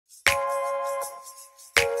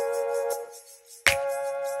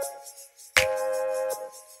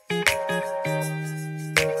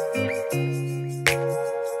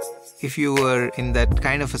if you were in that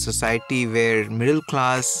kind of a society where middle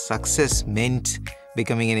class success meant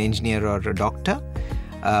becoming an engineer or a doctor,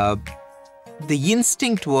 the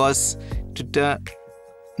instinct was to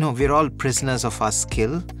no, we're all prisoners of our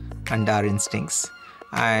skill and our instincts.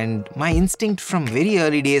 And my instinct from very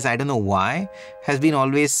early days, I don't know why, has been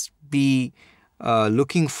always be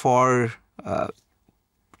looking for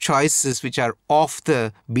choices which are off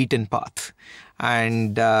the beaten path.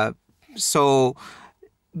 And so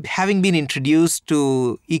having been introduced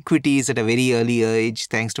to equities at a very early age,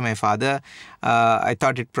 thanks to my father, I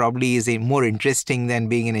thought it probably is more interesting than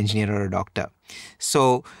being an engineer or a doctor.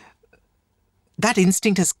 So that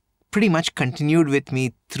instinct has pretty much continued with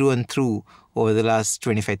me through and through over the last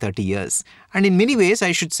 25, 30 years. And in many ways,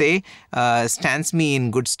 I should say, stands me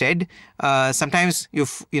in good stead. Sometimes you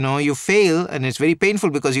fail and it's very painful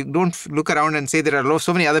because you don't look around and say there are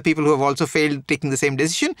so many other people who have also failed taking the same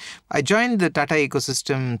decision. I joined the Tata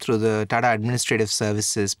ecosystem through the Tata Administrative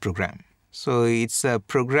Services program. So it's a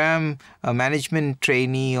program, a management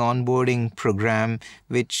trainee onboarding program,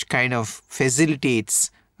 which kind of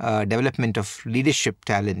facilitates development of leadership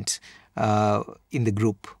talent in the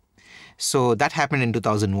group. So that happened in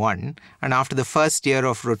 2001. And after the first year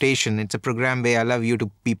of rotation, it's a program where I allow you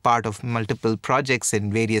to be part of multiple projects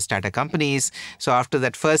in various Tata companies. So after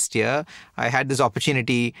that first year, I had this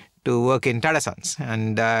opportunity to work in Tata Sons.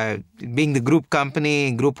 And being the group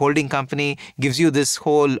company, group holding company, gives you this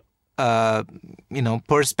whole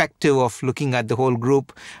perspective of looking at the whole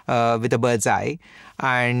group with a bird's eye.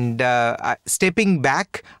 And stepping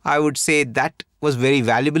back, I would say that was very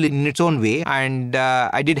valuable in its own way. And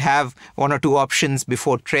I did have one or two options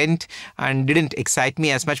before Trent and didn't excite me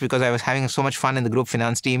as much because I was having so much fun in the group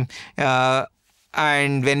finance team.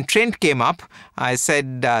 And when Trent came up, I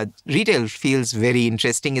said, retail feels very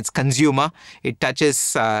interesting. It's consumer. It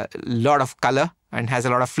touches a lot of color and has a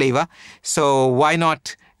lot of flavor. So why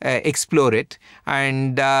not explore it?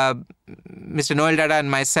 And Mr. Noel Dada and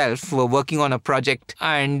myself were working on a project,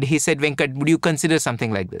 and he said, Venkat, would you consider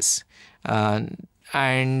something like this? And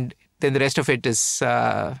then the rest of it is,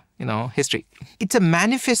 history. It's a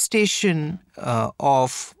manifestation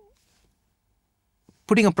of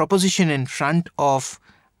putting a proposition in front of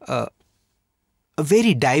a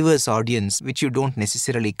very diverse audience, which you don't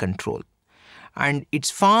necessarily control. And it's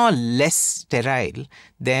far less sterile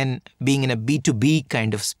than being in a B2B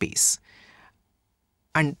kind of space.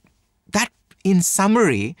 And that, in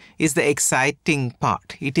summary, is the exciting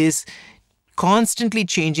part. It is constantly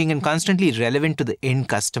changing and constantly relevant to the end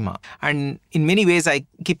customer. And in many ways, I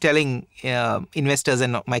keep telling investors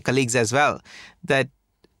and my colleagues as well that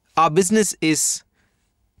our business is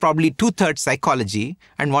probably 2/3 psychology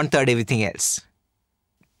and 1/3 everything else.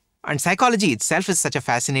 And psychology itself is such a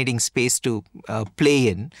fascinating space to play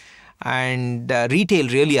in. And retail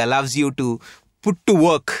really allows you to put to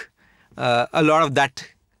work a lot of that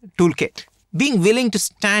toolkit. Being willing to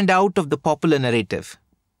stand out of the popular narrative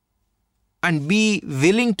and be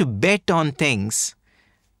willing to bet on things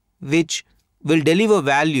which will deliver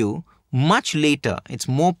value much later. It's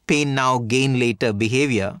more pain now, gain later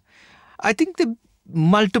behavior. I think the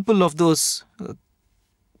multiple of those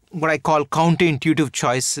what I call counterintuitive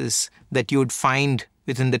choices that you would find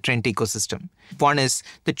within the Trent ecosystem. One is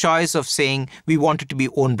the choice of saying we want it to be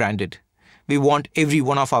own branded. We want every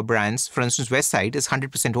one of our brands, for instance, Westside is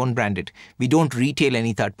 100% own branded. We don't retail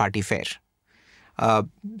any third-party fare.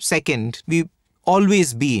 Second, we've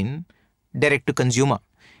always been direct to consumer.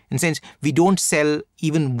 In the sense, we don't sell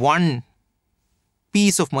even one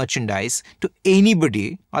piece of merchandise to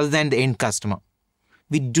anybody other than the end customer.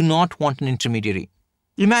 We do not want an intermediary.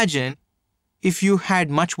 Imagine if you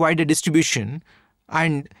had much wider distribution,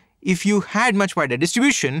 and if you had much wider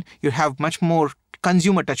distribution, you'd have much more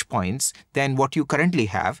consumer touch points than what you currently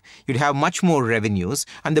have. You'd have much more revenues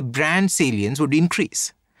and the brand salience would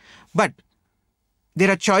increase. But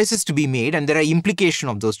there are choices to be made and there are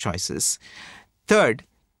implications of those choices. Third,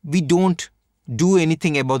 we don't do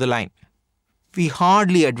anything above the line. We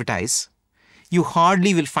hardly advertise. You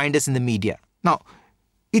hardly will find us in the media. Now,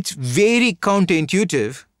 it's very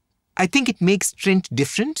counterintuitive. I think it makes Trent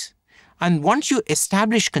different. And once you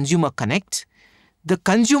establish consumer connect, the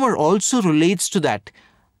consumer also relates to that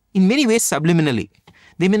in many ways subliminally.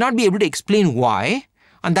 They may not be able to explain why,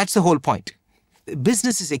 and that's the whole point.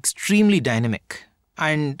 Business is extremely dynamic.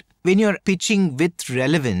 And when you're pitching with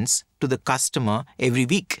relevance to the customer every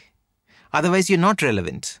week, otherwise you're not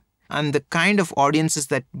relevant. And the kind of audiences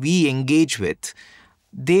that we engage with,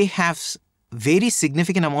 they have very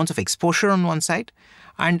significant amounts of exposure on one side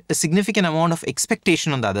and a significant amount of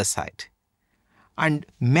expectation on the other side. And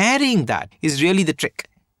marrying that is really the trick.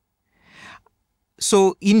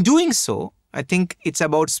 So in doing so, I think it's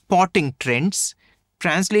about spotting trends,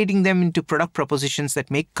 translating them into product propositions that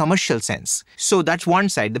make commercial sense. So that's one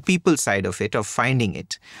side, the people side of it, of finding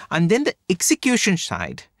it. And then the execution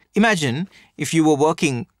side. Imagine if you were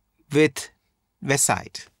working with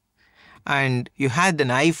Westside and you had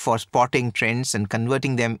an eye for spotting trends and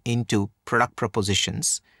converting them into product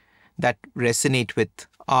propositions that resonate with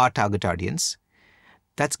our target audience.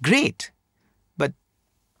 That's great. But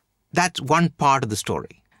that's one part of the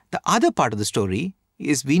story. The other part of the story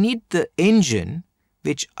is we need the engine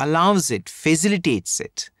which allows it, facilitates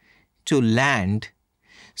it to land.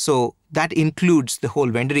 So that includes the whole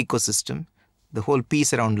vendor ecosystem, the whole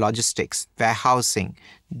piece around logistics, warehousing,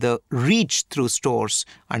 the reach through stores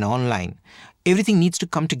and online. Everything needs to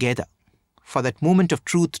come together for that moment of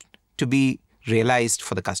truth to be realized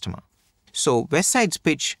for the customer. So Westside's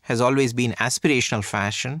pitch has always been aspirational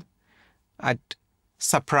fashion at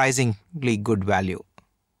surprisingly good value.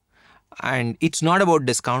 And it's not about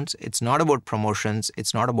discounts, it's not about promotions,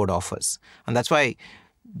 it's not about offers. And that's why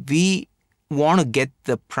we want to get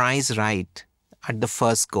the price right at the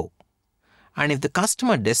first go. And if the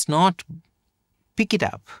customer does not pick it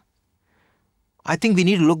up, I think we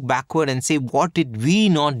need to look backward and say, what did we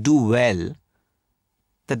not do well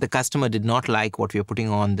that the customer did not like what we are putting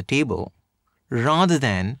on the table, rather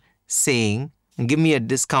than saying, give me a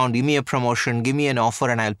discount, give me a promotion, give me an offer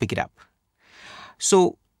and I'll pick it up.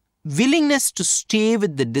 So willingness to stay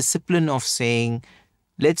with the discipline of saying,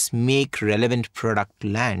 let's make relevant product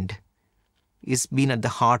land is been at the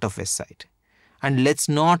heart of Westside. And let's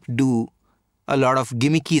not do a lot of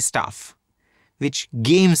gimmicky stuff which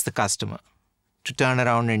games the customer to turn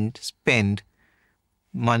around and spend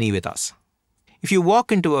money with us. If you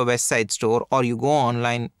walk into a Westside store or you go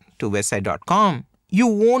online to westside.com, you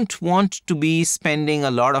won't want to be spending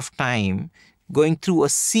a lot of time going through a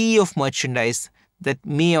sea of merchandise that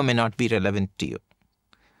may or may not be relevant to you.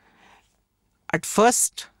 At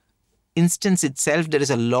first instance itself, there is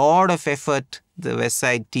a lot of effort the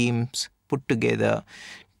Westside teams put together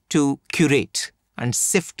to curate and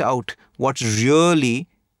sift out what's really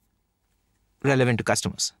relevant to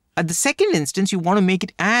customers. At the second instance, you want to make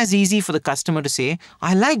it as easy for the customer to say,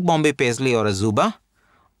 I like Bombay Paisley or a Zuba.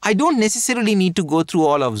 I don't necessarily need to go through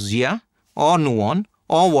all of Zia or Nuon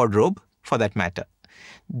or Wardrobe for that matter.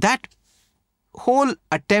 That whole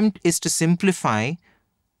attempt is to simplify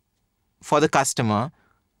for the customer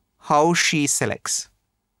how she selects.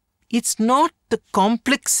 It's not the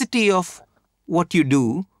complexity of what you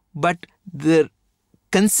do, but the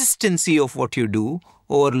consistency of what you do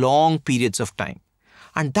over long periods of time.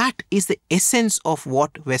 And that is the essence of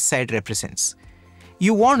what Westside represents.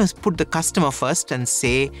 You want to put the customer first and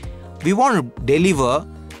say, we want to deliver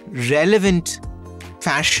relevant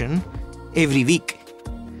fashion every week.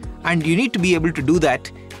 And you need to be able to do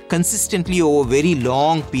that consistently over very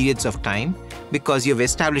long periods of time, because you've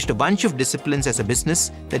established a bunch of disciplines as a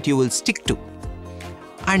business that you will stick to.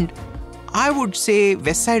 And I would say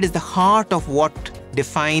Westside is the heart of what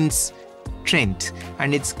defines trend,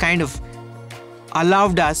 and it's kind of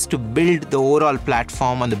allowed us to build the overall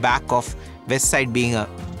platform on the back of Westside being a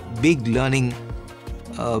big learning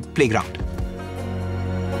playground.